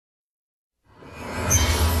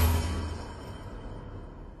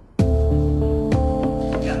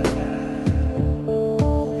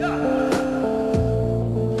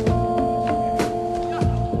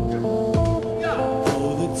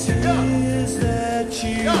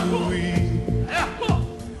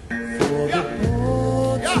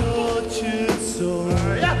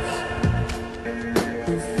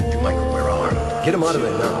him out of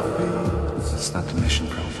it now. It's not the mission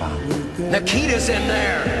profile. Nikita's in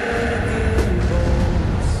there!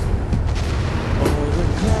 All the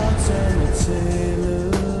clocks and the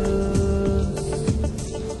tailors,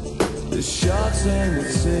 the sharks and the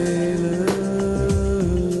sailors.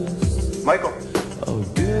 Michael. Oh,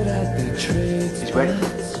 good at their trades. He's ready.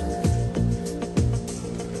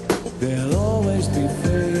 There'll always be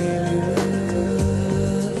failures.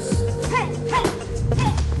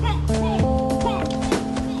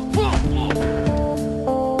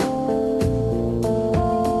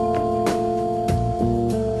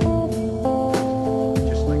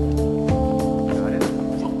 Just like that. Got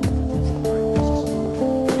it?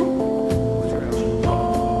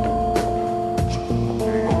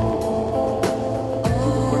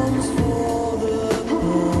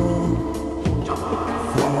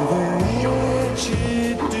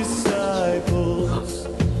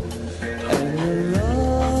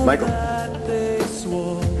 Michael,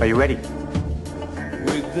 are you ready?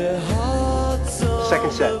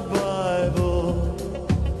 Second set.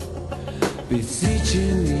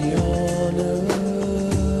 Beseeching the honor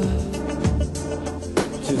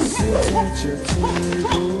to sit at your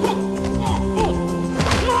table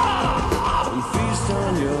and feast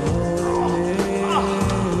on your holiness.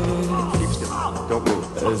 Keep still. Don't move.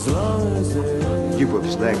 As long as there You broke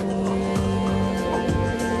his leg.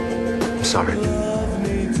 I'm sorry.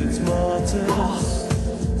 needs its martyrs,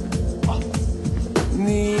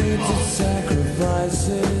 needs its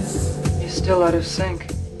sacrifices. He's still out of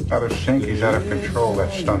sync. Out of sync, he's out of control.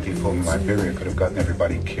 That stunt he pulled in Liberia could have gotten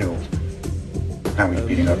everybody killed. Now he's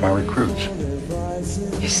beating up my recruits.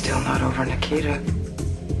 He's still not over Nikita.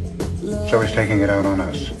 So he's taking it out on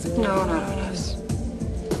us. No, not on us.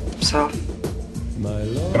 Himself.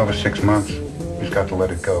 Been over 6 months. He's got to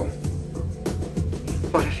let it go.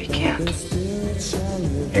 What if he can't?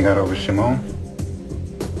 He got over Simone.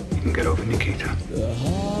 He can get over Nikita. The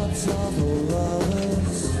hearts of the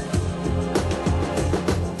lovers,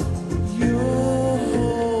 you're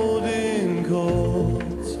holding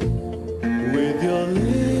court with your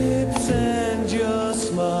lips and your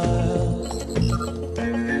smile.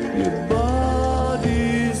 Your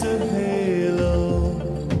body's a halo,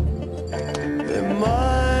 their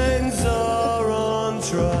minds are on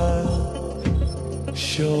trial.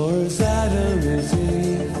 Sure as Adam is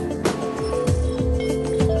Eve,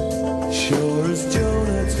 sure as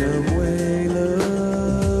Jonathan Whaler,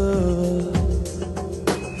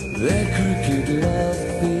 they're crooked love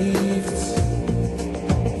thieves,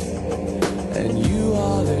 and you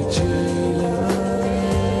are their jailer.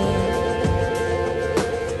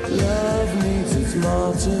 Love needs its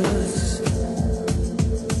martyrs,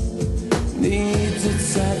 needs its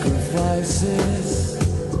sacrifices.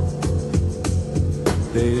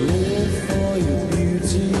 They live